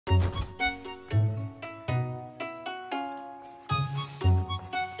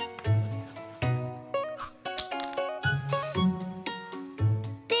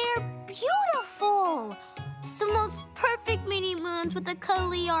friends with the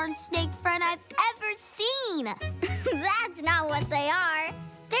cuddly yarn snake friend I've ever seen. That's not what they are.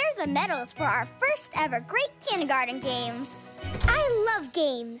 They're the medals for our first ever Great Kindergarten Games. I love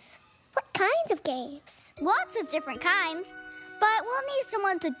games. What kinds of games? Lots of different kinds. But we'll need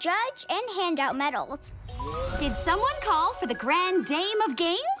someone to judge and hand out medals. Did someone call for the Grand Dame of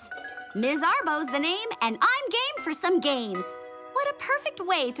Games? Ms. Arbo's the name, and I'm game for some games. What a perfect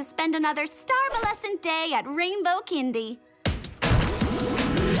way to spend another starbalescent day at Rainbow Kindi.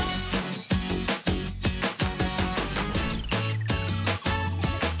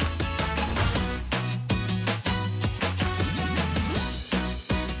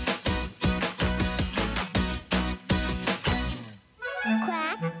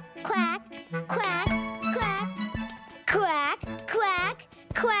 Quack, quack, quack, quack. Quack, quack,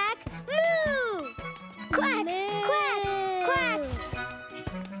 quack, moo! Quack, quack, quack.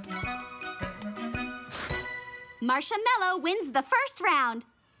 Marshmallow wins the first round.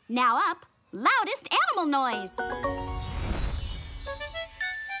 Now up, loudest animal noise.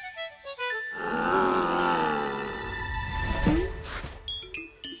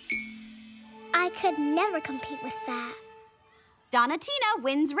 I could never compete with that. Donatina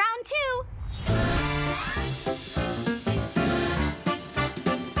wins round 2.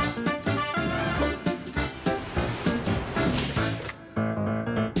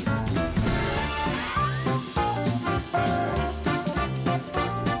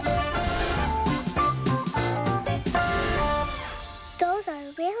 Those are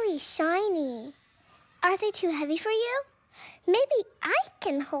really shiny. Are they too heavy for you? Maybe I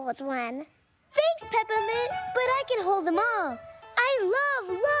can hold one. Thanks, Peppermint, but I can hold them all. I love,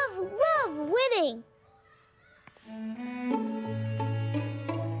 love, love winning.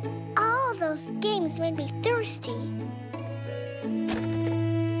 All those games made me thirsty.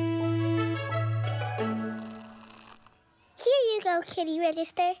 Here you go, Kitty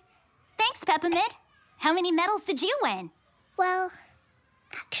Register. Thanks, Peppermint. How many medals did you win? Well,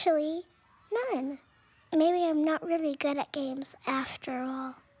 actually, none. Maybe I'm not really good at games after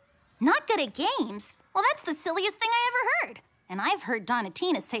all. Not good at games? Well, that's the silliest thing I ever heard. And I've heard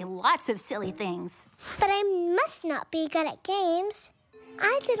Donatina say lots of silly things. But I must not be good at games.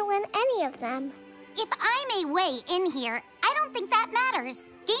 I didn't win any of them. If I may weigh in here, I don't think that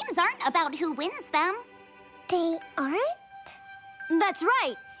matters. Games aren't about who wins them. They aren't? That's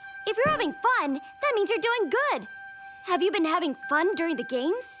right. If you're having fun, that means you're doing good. Have you been having fun during the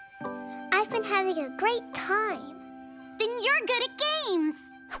games? I've been having a great time. Then you're good at games.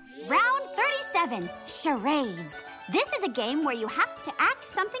 Round 37, Charades. This is a game where you have to act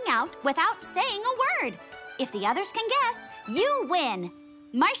something out without saying a word. If the others can guess, you win.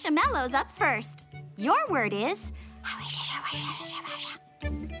 Marshmallow's up first. Your word is...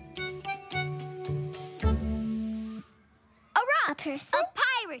 A person? A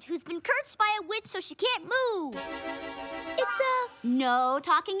pirate who's been cursed by a witch so she can't move. It's a... No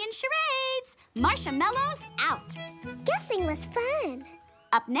talking in charades. Marshmallow's out. Guessing was fun.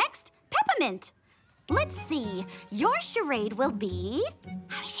 Up next, Peppermint. Let's see. Your charade will be...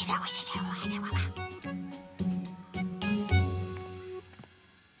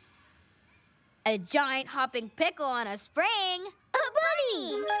 A giant hopping pickle on a spring. A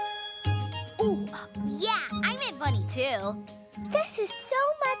bunny! Ooh, yeah, I meant bunny too. This is so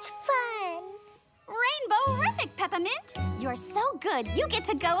much fun. Rainbow-rific, Peppermint. You're so good, you get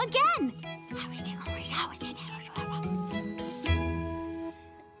to go again.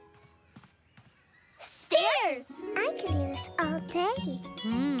 Stairs! I could do this all day.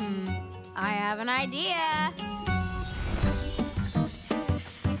 I have an idea.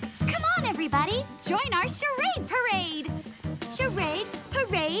 Come on, everybody. Join our charade parade. Charade,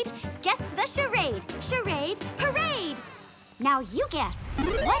 parade, guess the charade. Charade, parade. Now you guess.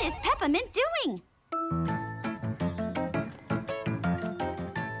 What is Peppermint doing?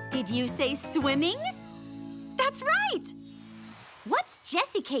 Did you say swimming? That's right. What's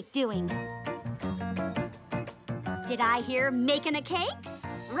Jessie Cake doing? Did I hear making a cake?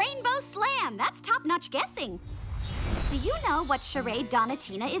 Rainbow Slam, that's top-notch guessing. Do you know what charade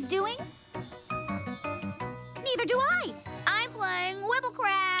Donatina is doing? Neither do I. I'm playing Wibble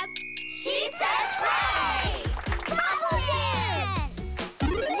Crab. She said play!